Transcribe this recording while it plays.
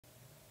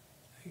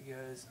Hey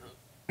guys,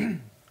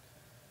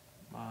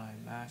 my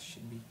mask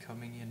should be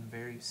coming in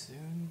very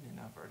soon, and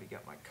I've already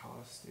got my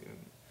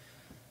costume.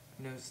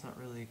 I know it's not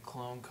really a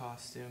clone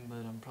costume,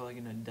 but I'm probably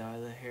gonna dye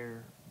the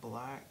hair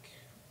black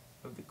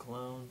of the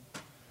clone.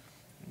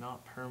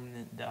 Not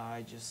permanent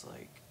dye, just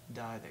like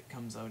dye that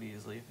comes out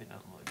easily if it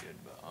doesn't look good,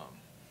 but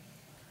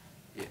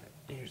yeah,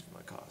 here's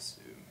my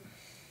costume.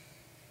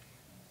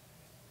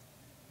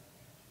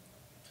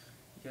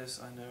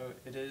 Yes, I know,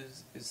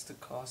 it's the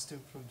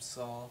costume from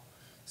Saw.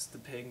 It's the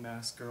pig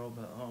mask girl,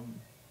 but I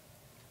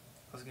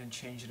was gonna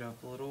change it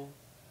up a little,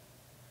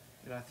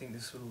 and I think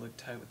this would look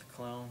tight with the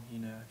clown. You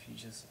know, if you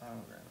just, I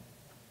don't know,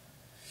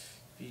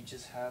 if you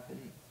just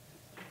happen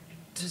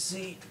to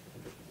see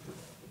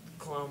the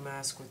clown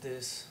mask with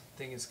this, I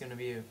think it's gonna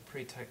be a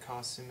pretty tight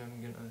costume.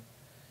 I'm gonna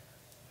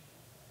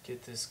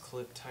get this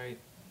clip tight,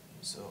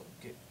 so it'll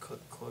get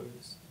clip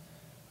closed.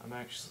 I'm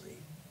actually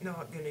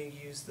not gonna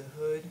use the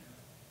hood.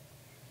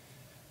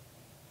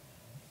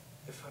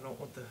 If I don't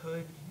want the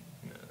hood,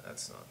 no,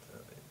 that's not the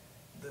hood.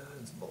 The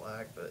hood's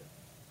black, but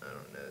I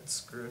don't know, it's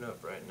screwing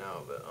up right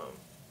now, but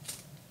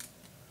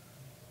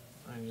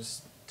I can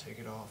just take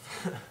it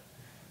off.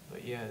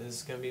 But yeah, this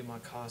is gonna be my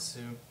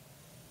costume.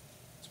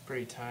 It's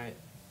pretty tight.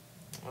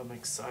 I'm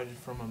excited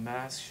for my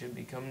mask. Should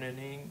be coming in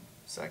any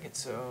second.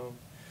 So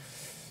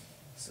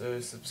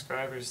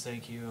subscribers,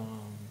 thank you.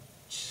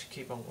 Just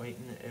keep on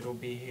waiting. It'll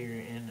be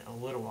here in a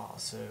little while.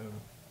 So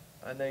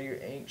I know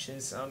you're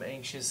anxious. I'm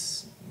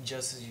anxious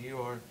just as you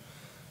are.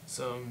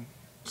 So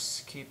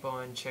just keep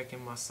on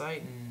checking my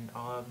site, and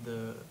I'll have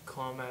the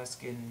claw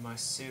mask and my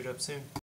suit up soon.